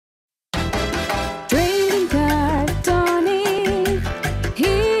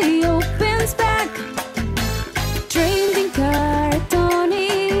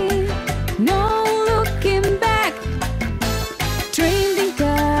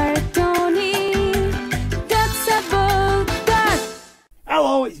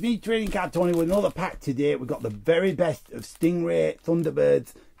Trading Card Tony with another pack today. We've got the very best of Stingray,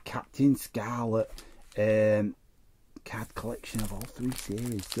 Thunderbirds, Captain Scarlet card collection of all 3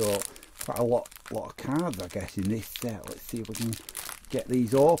 series. So quite a lot of cards, I guess, in this set. Let's see if we can get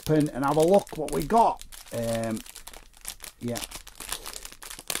these open and have a look what we got. Yeah,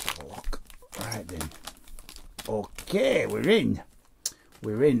 have a look. Right then. Okay, we're in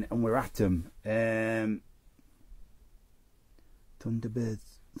and we're at them.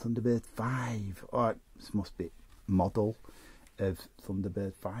 Thunderbird 5. Oh, this must be model of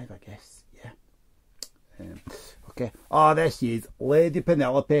Thunderbird 5, I guess. Yeah. Okay. Oh, there she is, Lady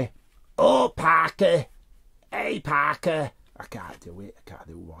Penelope. Oh, Parker. Hey, Parker. I can't do it. I can't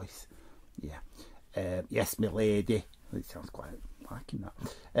do voice. Yeah. Yes, my lady. It sounds quite liking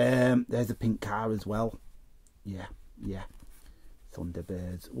that. There's a pink car as well. Yeah.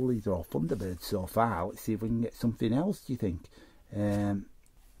 Thunderbirds. Well, these are all Thunderbirds so far. Let's see if we can get something else, do you think?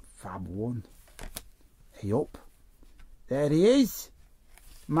 Fab 1. Hey up. There he is.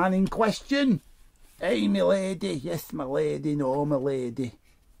 Man in question. Hey, my lady. Yes, my lady. No, my lady.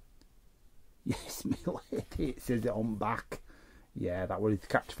 Yes, my lady. It says it on back. Yeah, that was his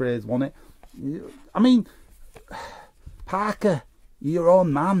catchphrase, wasn't it? I mean, Parker, you're your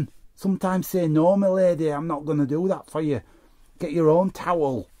own man. Sometimes say, no, my lady, I'm not going to do that for you. Get your own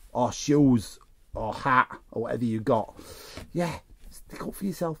towel or shoes or hat or whatever you got. Yeah, stick up for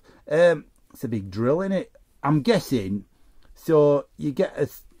yourself. It's a big drill, in it. I'm guessing. So you get a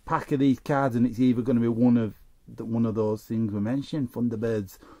pack of these cards and it's either going to be one of those things we mentioned.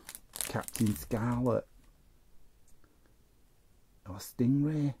 Thunderbirds, Captain Scarlet or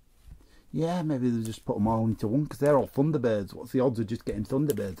Stingray. Yeah, maybe they just put them all into one because they're all Thunderbirds. What's the odds of just getting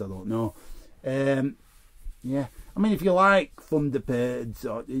Thunderbirds? I don't know. Yeah, I mean, if you like Thunderbirds,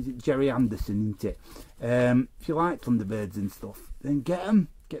 or is it Jerry Anderson, isn't it? If you like Thunderbirds and stuff, then get them.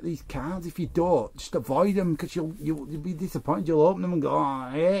 Get these cards. If you don't, just avoid them because you'll be disappointed. You'll open them and go, oh,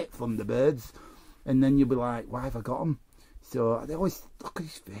 I hate Thunderbirds, and then you'll be like, why have I got them? So they always look at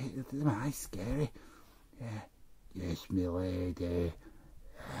his face. They're nice, scary. Yeah. Yes, my lady.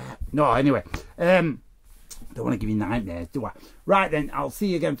 No, anyway. Don't want to give you nightmares, do I? Right then, I'll see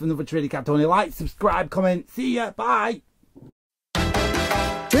you again for another Trading Card Tony. Like, subscribe, comment. See ya. Bye.